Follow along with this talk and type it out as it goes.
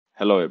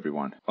Hello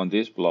everyone. On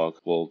this blog,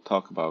 we'll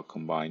talk about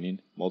combining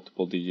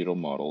multiple digital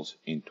models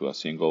into a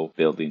single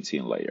building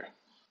scene layer.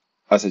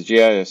 As a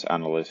GIS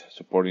analyst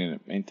supporting a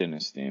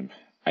maintenance team,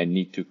 I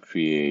need to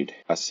create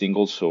a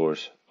single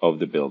source of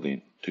the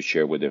building to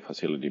share with the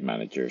facility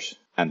managers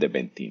and the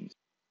event teams.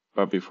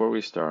 But before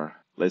we start,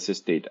 let's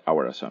state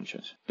our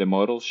assumptions. The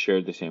models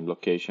share the same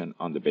location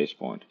on the base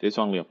point. This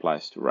only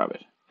applies to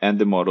Revit. And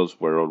the models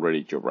were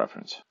already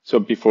georeferenced. So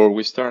before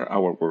we start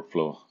our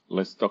workflow,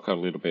 let's talk a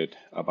little bit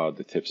about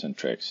the tips and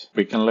tricks.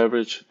 We can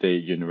leverage the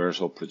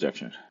universal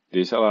projection.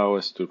 This allows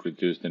us to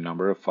reduce the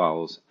number of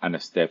files and the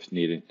steps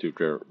needed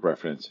to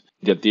reference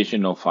the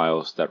additional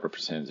files that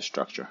represent the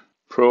structure.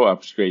 Pro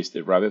upgrades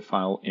the Revit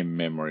file in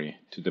memory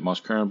to the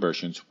most current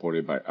version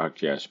supported by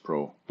ArcGIS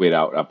Pro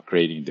without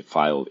upgrading the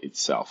file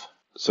itself.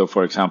 So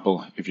for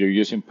example, if you're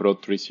using Pro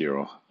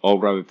 3.0,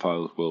 all Revit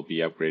files will be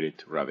upgraded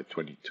to Revit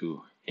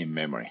 22 in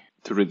memory.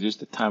 To reduce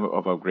the time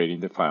of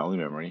upgrading the file in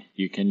memory,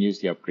 you can use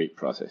the upgrade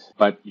process,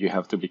 but you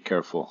have to be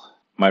careful.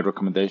 My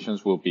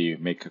recommendations will be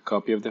make a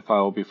copy of the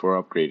file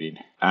before upgrading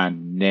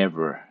and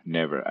never,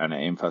 and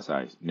I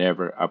emphasize,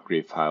 never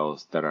upgrade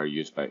files that are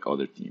used by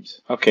other teams.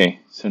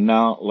 Okay, so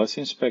now let's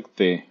inspect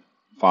the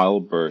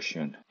file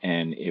version,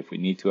 and if we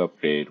need to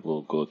upgrade,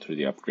 we'll go through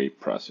the upgrade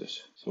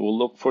process. So we'll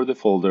look for the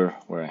folder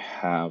where I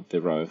have the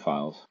Revit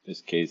files. In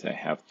this case, I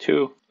have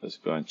two. Let's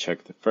go and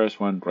check the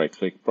first one,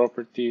 right-click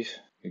Properties.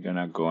 We're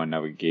gonna go and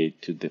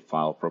navigate to the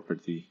file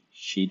property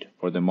sheet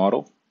for the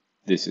model.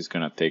 This is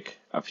gonna take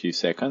a few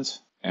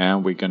seconds,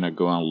 and we're gonna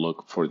go and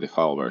look for the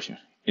file version.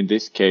 In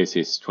this case,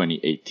 it's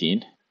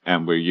 2018,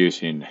 and we're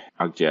using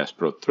ArcGIS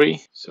Pro 3.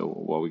 So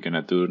what we're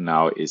gonna do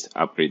now is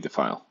upgrade the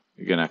file.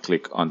 We're gonna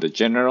click on the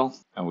general,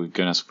 and we're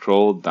gonna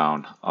scroll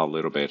down a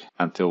little bit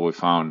until we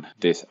found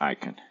this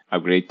icon.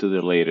 Upgrade to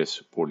the latest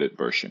supported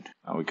version,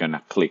 and we're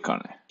gonna click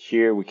on it.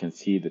 Here we can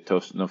see the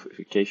toast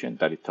notification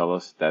that it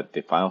tells us that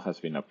the file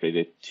has been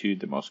upgraded to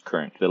the most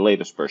current, the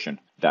latest version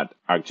that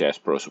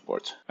ArcGIS Pro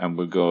supports. And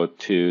we go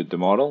to the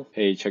model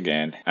page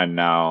again, and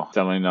now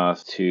telling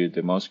us to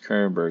the most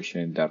current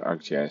version that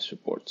ArcGIS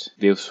supports.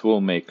 This will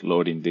make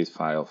loading this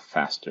file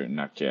faster in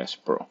ArcGIS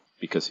Pro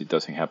because it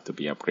doesn't have to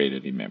be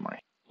upgraded in memory.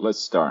 Let's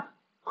start.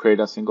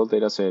 Create a single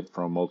dataset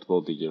from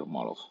multiple digital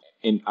models.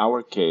 In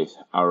our case,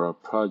 our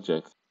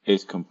project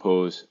is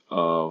composed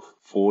of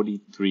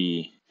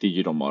 43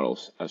 digital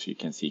models, as you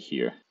can see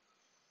here.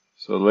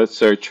 So let's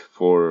search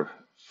for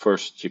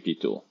first GP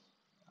tool.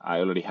 I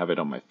already have it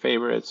on my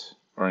favorites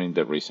or in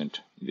the recent,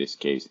 in this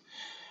case,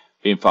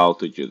 bin file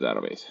to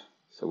geodatabase.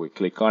 So we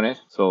click on it.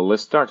 So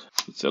let's start.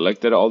 We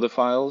selected all the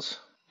files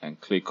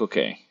and click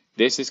OK.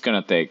 This is going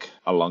to take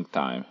a long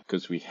time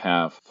because we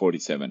have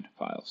 47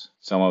 files.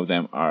 Some of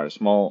them are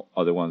small,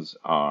 other ones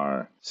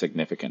are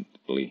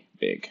significantly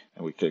big.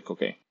 And we click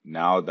OK.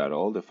 Now that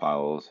all the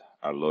files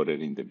are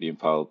loaded in the bin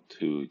file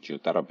to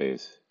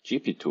geodatabase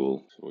GP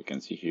tool, so we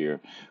can see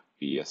here,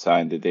 we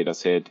assign the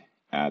dataset,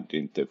 add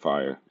the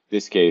identifier. In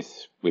this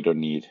case, we don't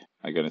need,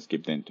 I'm going to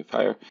skip the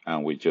identifier,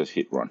 and we just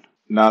hit run.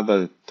 Now that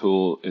the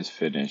tool is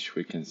finished,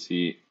 we can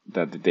see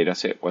that the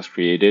dataset was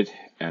created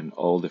and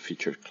all the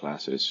featured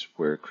classes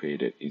were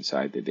created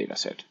inside the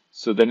dataset.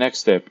 So the next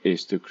step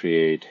is to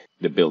create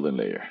the building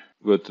layer.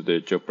 Go to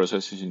the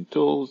geoprocessing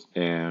tools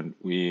and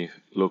we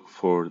look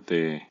for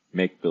the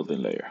make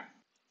building layer.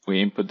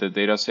 We input the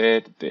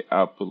dataset, the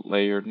output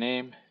layer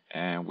name,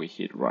 and we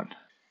hit run.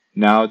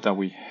 Now that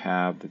we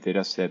have the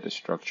dataset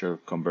structure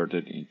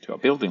converted into a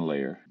building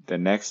layer, the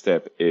next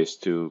step is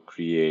to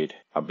create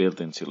a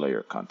building scene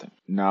layer content.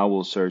 Now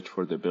we'll search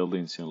for the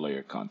building scene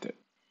layer content.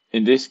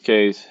 In this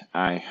case,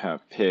 I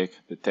have picked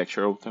the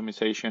texture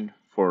optimization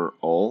for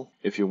all.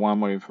 If you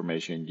want more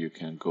information, you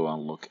can go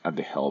and look at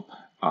the help.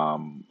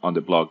 On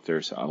the blog,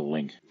 there's a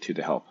link to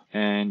the help.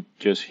 And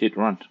just hit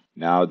run.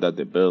 Now that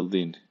the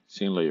building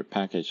scene layer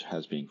package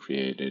has been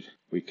created,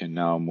 we can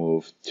now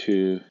move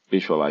to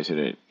visualizing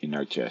it in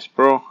ArcGIS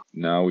Pro.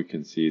 Now we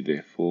can see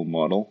the full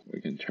model.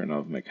 We can turn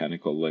off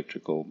mechanical,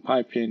 electrical,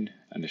 piping,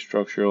 and the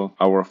structural.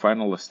 Our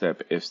final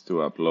step is to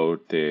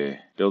upload the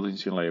building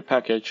scene layer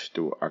package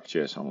to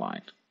ArcGIS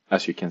Online.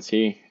 As you can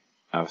see,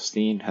 a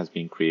scene has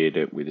been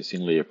created with the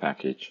scene layer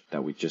package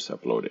that we just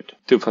uploaded.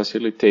 To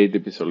facilitate the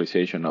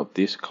visualization of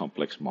this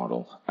complex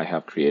model, I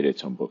have created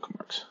some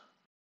bookmarks.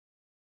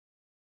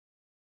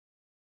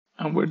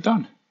 And we're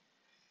done.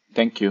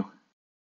 Thank you.